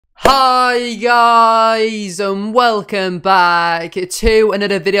Hi guys, and welcome back to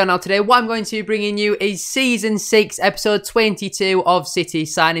another video. Now today what I'm going to be bringing you is Season 6 Episode 22 of City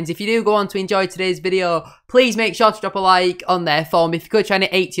Signings. If you do go on to enjoy today's video, please make sure to drop a like on there for me. If you could try and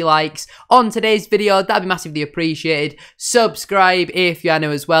hit 80 likes on today's video, that'd be massively appreciated. Subscribe if you are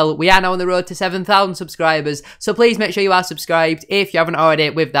new as well. We are now on the road to 7,000 subscribers, so please make sure you are subscribed if you haven't already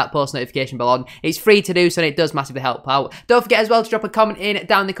with that post notification bell on. It's free to do so and it does massively help out. Don't forget as well to drop a comment in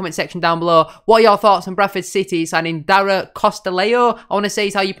down in the comment section down below. What are your thoughts on Bradford City signing DARA COSTELLOE? I want to say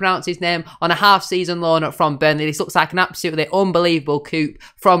is how you pronounce his name, on a half-season loan from Burnley. This looks like an absolutely unbelievable coup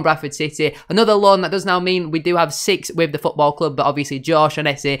from Bradford City. Another loan that does now mean we do have 6 with the football club, but obviously Josh and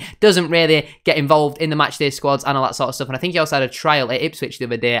Essie doesn't really get involved in the matchday squads and all that sort of stuff. And I think he also had a trial at Ipswich the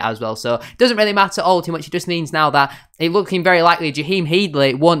other day as well, so it doesn't really matter all too much. It just means now that it's looking very likely Jaheim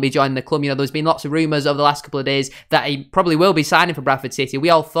Headley won't be joining the club. You know, there's been lots of rumours over the last couple of days that he probably will be signing for Bradford City. We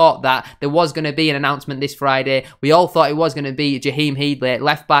all thought that there was going to be an announcement this Friday. We all thought it was going to be Jaheim Headley,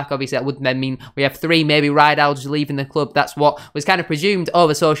 left back. Obviously, that would then mean we have 3 maybe Rideouts leaving the club. That's what was kind of presumed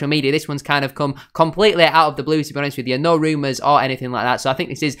over social media. This one's kind of come completely out of the blue, to be honest with you. No rumours or anything like that. So I think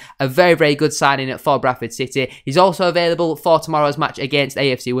this is a very, very good signing for Bradford City. He's also available for tomorrow's match against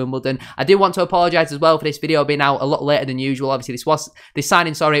AFC Wimbledon. I do want to apologise as well for this video being out a lot later than usual. Obviously, this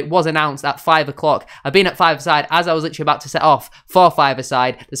signing was announced at 5 o'clock. I've been at 5-a-side as I was literally about to set off for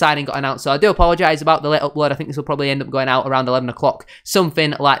 5-a-side. The signing got announced, so I do apologise about the late upload. I think this will probably end up going out around 11 o'clock,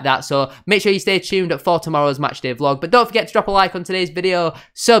 something like that. So make sure you stay tuned for tomorrow's matchday vlog. But don't forget to drop a like on today's video,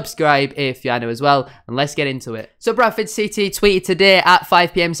 subscribe if you are new as well, and let's get into it. So Bradford City tweeted today at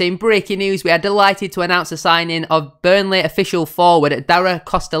 5 PM saying, breaking news, we are delighted to announce the signing of Burnley official forward DARA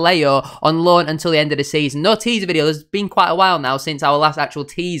COSTELLOE on loan until the end of the season. No teaser video. There's been quite a while now since our last actual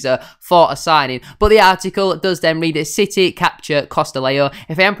teaser for a signing, but the article does then read it: City capture COSTELLOE.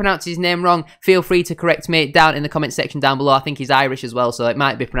 If I am pronouncing his name wrong, feel free to correct me down in the comment section down below. I think he's Irish as well, so it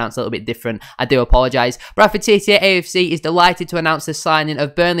might be pronounced a little bit different. I do apologise. Bradford City AFC is delighted to announce the signing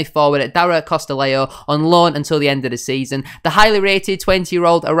of Burnley forward DARA COSTELLOE on loan until the end of the season. The highly rated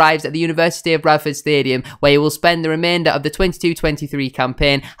 20-year-old arrives at the University of Bradford Stadium, where he will spend the remainder of the 22-23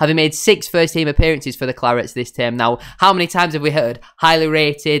 campaign, having made 6 first-team appearances for the Clarets this term. Now, how many times have we heard highly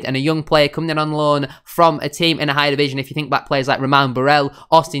rated and a young player coming in on loan from a team in a higher division? If you think back players like Roman Burrell,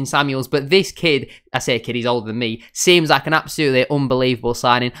 Austin Samuels, but this kid, I say kid, he's older than me, seems like an absolutely unbelievable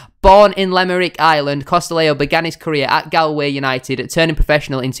signing. Born in Limerick, Ireland, COSTELLOE began his career at Galway United, turning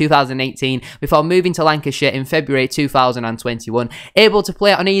professional in 2018 before moving to Lancashire in February 2021. Able to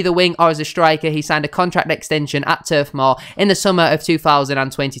play on either wing or as a striker, he signed a contract extension at Turf Moor in the summer of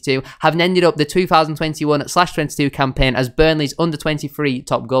 2022, having ended up the 2021/22 campaign as Burnley's under-23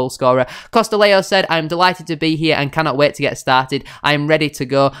 top goal scorer. COSTELLOE said, "I am delighted to be here and cannot wait to get started. I am ready to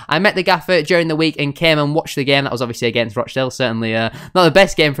go. I met the gaffer during the week and came and watched the game." That was obviously against Rochdale, certainly not the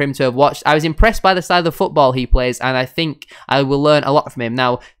best game for him to have watched. "I was impressed by the style of football he plays, and I think I will learn a lot from him."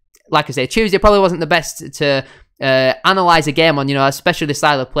 Now, like I say, Tuesday probably wasn't the best to analyse a game on, you know, especially the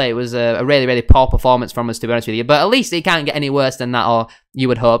style of play. It was a really, really poor performance from us, to be honest with you. But at least it can't get any worse than that, or you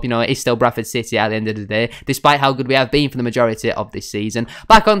would hope. You know, it's still Bradford City at the end of the day, despite how good we have been for the majority of this season.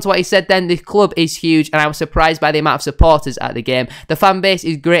 Back onto what he said then, the club is huge and I was surprised by the amount of supporters at the game. The fan base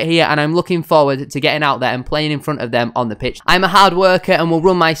is great here and I'm looking forward to getting out there and playing in front of them on the pitch. I'm a hard worker and will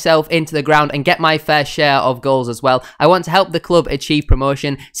run myself into the ground and get my fair share of goals as well. I want to help the club achieve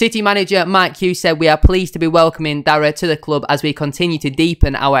promotion. City manager Mike Hughes said, "We are pleased to be welcoming DARA to the club as we continue to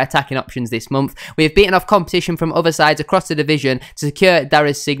deepen our attacking options this month. We have beaten off competition from other sides across the division to secure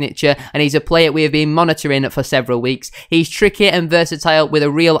DARA's signature, and he's a player we have been monitoring for several weeks. He's tricky and versatile with a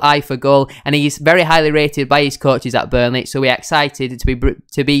real eye for goal, and he's very highly rated by his coaches at Burnley, so we're excited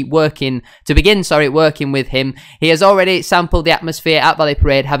to begin working with him. He has already sampled the atmosphere at Valley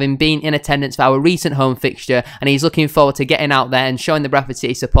Parade, having been in attendance for our recent home fixture, and he's looking forward to getting out there and showing the Bradford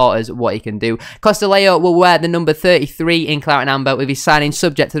City supporters what he can do." COSTELLOE will wear the number 33 in claret and amber, with his signing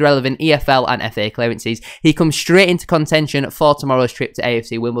subject to the relevant EFL and FA clearances. He comes straight into contention for tomorrow's trip to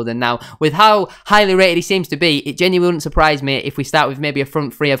AFC Wimbledon. Now, with how highly rated he seems to be, it genuinely wouldn't surprise me if we start with maybe a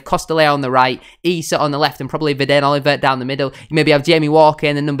front three of COSTELLOE on the right, Issa on the left, and probably Viden Oliver down the middle. You maybe have Jamie Walker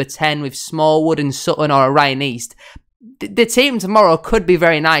in the number 10 with Smallwood and Sutton or a Ryan East. the team tomorrow could be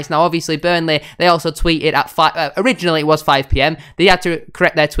very nice. Now, obviously, Burnley, they also tweeted at 5... originally, it was 5 p.m. They had to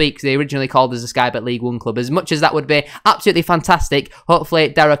correct their tweet because they originally called us a Sky Bet League One club. As much as that would be absolutely fantastic, hopefully,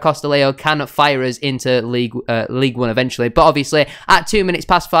 DARA COSTELLOE can fire us into League One eventually. But obviously, at 2 minutes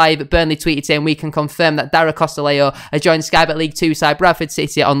past 5, Burnley tweeted saying we can confirm that DARA COSTELLOE has joined Sky Bet League 2 side Bradford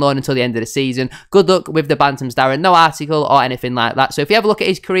City on loan until the end of the season. Good luck with the Bantams, DARA. No article or anything like that. So if you have a look at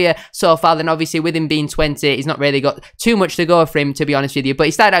his career so far, then obviously with him being 20, he's not really got too much to go for him, to be honest with you. But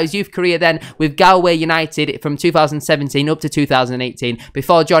he started out his youth career then with Galway United from 2017 up to 2018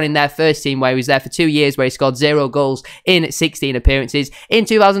 before joining their first team, where he was there for 2 years, where he scored 0 goals in 16 appearances. In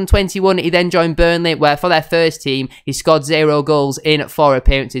 2021, he then joined Burnley, where for their first team, he scored 0 goals in 4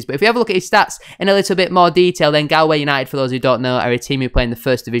 appearances. But if you have a look at his stats in a little bit more detail, then Galway United, for those who don't know, are a team who play in the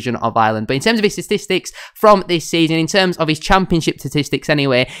First Division of Ireland. But in terms of his statistics from this season, in terms of his championship statistics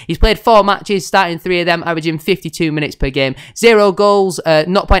anyway, he's played 4 matches, starting 3 of them, averaging 52 minutes per game, 0 goals,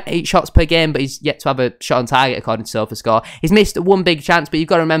 0.8 shots per game, but he's yet to have a shot on target according to SofaScore. He's missed 1 big chance, but you've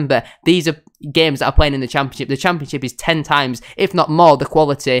got to remember, these are games that are playing in the Championship. The Championship is 10 times, if not more, the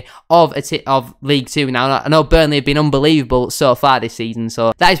quality of League 2 now. I know Burnley have been unbelievable so far this season,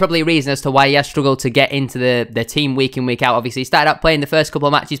 so that is probably a reason as to why he has struggled to get into the team week in, week out. Obviously, he started out playing the first couple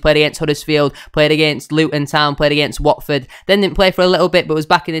of matches, played against Huddersfield, played against Luton Town, played against Watford, then didn't play for a little bit, but was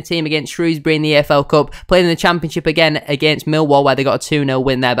back in the team against Shrewsbury in the EFL Cup, played in the Championship again against Millwall, where they got a 2-0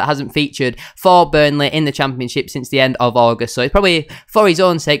 win there, but hasn't featured for Burnley in the Championship since the end of August. So it's probably for his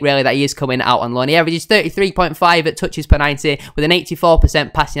own sake, really, that he is coming out on loan. He averages 33.5 at touches per 90 with an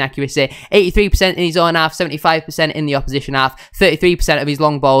 84% passing accuracy, 83% in his own half, 75% in the opposition half, 33% of his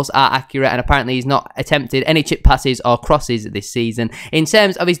long balls are accurate, and apparently he's not attempted any chip passes or crosses this season. In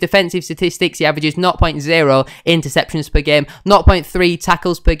terms of his defensive statistics, he averages 0.0 interceptions per game, 0.3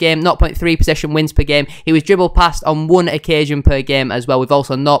 tackles per game, 0.3 possession wins per game. He was dribbled past on 1 occasion per game as well, with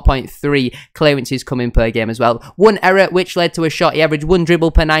also 0.3 clearances coming per game as well. 1 error which led to a shot. He averaged 1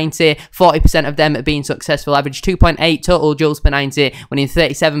 dribble per 90, 40% of them being successful. Averaged 2.8 total duels per 90, winning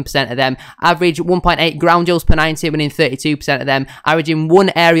 37% of them. Average 1.8 ground duels per 90, winning 32% of them. Averaging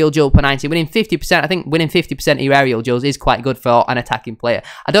 1 aerial duel per 90, winning 50%. I think winning 50% of your aerial duels is quite good for an attacking player.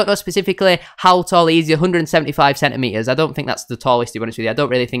 I don't know specifically how tall he is. 175 centimeters. I don't think that's the tallest, to be honest with you. I don't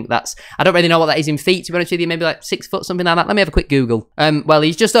really know what that is in feet, to be honest with you. Maybe like 6 foot, something like that. Let me have a quick Google. Well,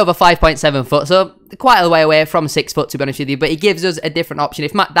 he's just over 5.7 foot, so quite a way away from 6 foot, to be honest with you, but he gives us a different option.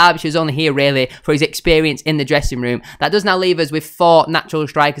 If Matt Derbyshire's only here really for his experience in the dressing room, that does now leave us with 4 natural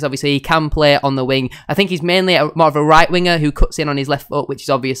strikers. Obviously, he can play on the wing. I think he's mainly more of a right winger who cuts in on his left foot, which is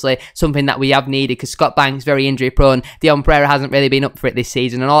obviously something that we have needed because Scott Banks very injury prone. Dion Pereira hasn't really been up for it this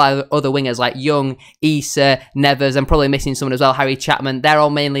season, and all our other wingers like Young, Issa, Nevers, I'm probably missing someone as well, Harry Chapman, they're all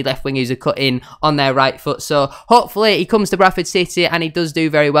mainly left wingers who cut in on their right foot. So hopefully he comes to Bradford City and he does do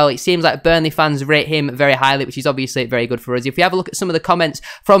very well. It seems like Burnley fans rate him very highly, which is obviously very good for us. If you have a look at some of the comments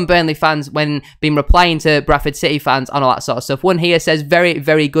from Burnley fans when been replying to Bradford City fans on all that sort of stuff, one here says, very,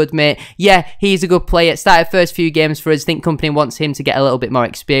 very good, mate. Yeah, he's a good player. Started first few games for us. Think company wants him to get a little bit more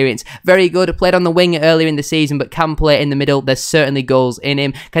experience. Very good. Played on the wing earlier in the season, but can play in the middle. There's certainly goals in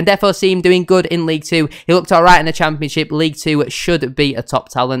him. Can definitely see him doing good in League 2. He looked alright in the Championship. League 2 should be a top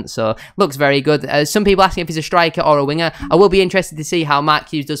talent, so looks very good. Some people asking if he's a striker or a winger. I will be interested to see how Mark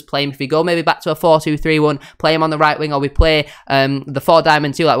Hughes does play him. If we go maybe back to a 4-2-3-1, play him on the right wing, or we play the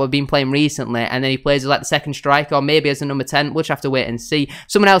 4-diamond-2 like we've been playing recently, and then he plays as like the second striker, or maybe as a number 10. We'll just have to wait and see.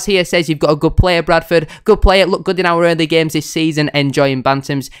 Someone else here says you've got a good player, Bradford. Good player, looked good in our early games this season, enjoying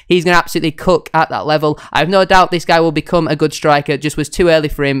Bantams. He's going to absolutely cook at that level. I have no doubt this guy will become a good striker, just was too early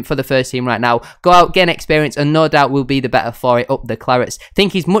for him for the first team right now. Go out, gain experience, and no doubt will be the better for it up the Clarets.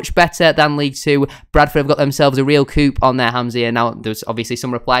 Think he's much better than League 2. Bradford have got themselves a real coup on their hands here. Now, there's obviously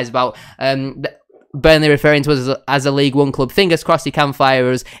some replies about Burnley referring to us as a League 1 club. Fingers crossed he can fire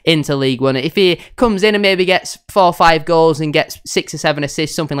us into League 1. If he comes in and maybe gets 4 or 5 goals and gets 6 or 7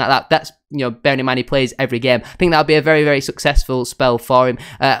 assists, something like that, that's, you know, bearing in mind he plays every game. I think that'll be a very, very successful spell for him.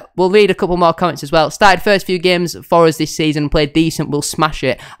 We'll read a couple more comments as well. Started first few games for us this season, played decent, will smash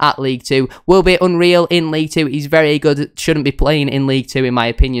it at League 2. Will be unreal in League 2. He's very good, shouldn't be playing in League 2 in my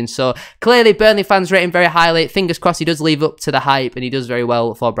opinion. So clearly Burnley fans rate him very highly. Fingers crossed he does live up to the hype and he does very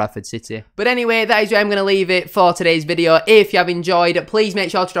well for Bradford City. But anyway, that is where I'm going to leave it for today's video. If you have enjoyed, please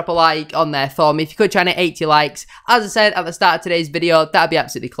make sure to drop a like on there for me. If you could try and hit 80 likes, as I said at the start of today's video, that'd be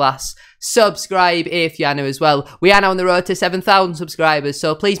absolutely class. subscribe if you are new as well. We are now on the road to 7,000 subscribers,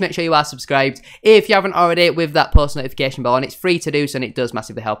 so please make sure you are subscribed if you haven't already, with that post notification bell on. It's free to do so, and it does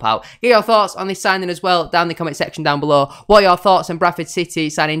massively help out. Get your thoughts on this signing as well down in the comment section down below. What are your thoughts on Bradford City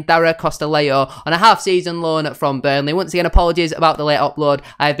signing DARA COSTELLOE on a half-season loan from Burnley? Once again, apologies about the late upload.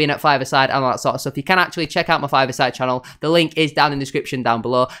 I've been at five-a-side and all that sort of stuff. You can actually check out my five-a-side channel. The link is down in the description down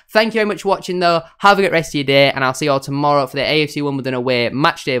below. Thank you very much for watching though. Have a good rest of your day, and I'll see you all tomorrow for the AFC Wimbledon away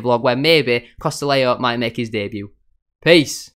match day vlog, where maybe COSTELLOE might make his debut. Peace.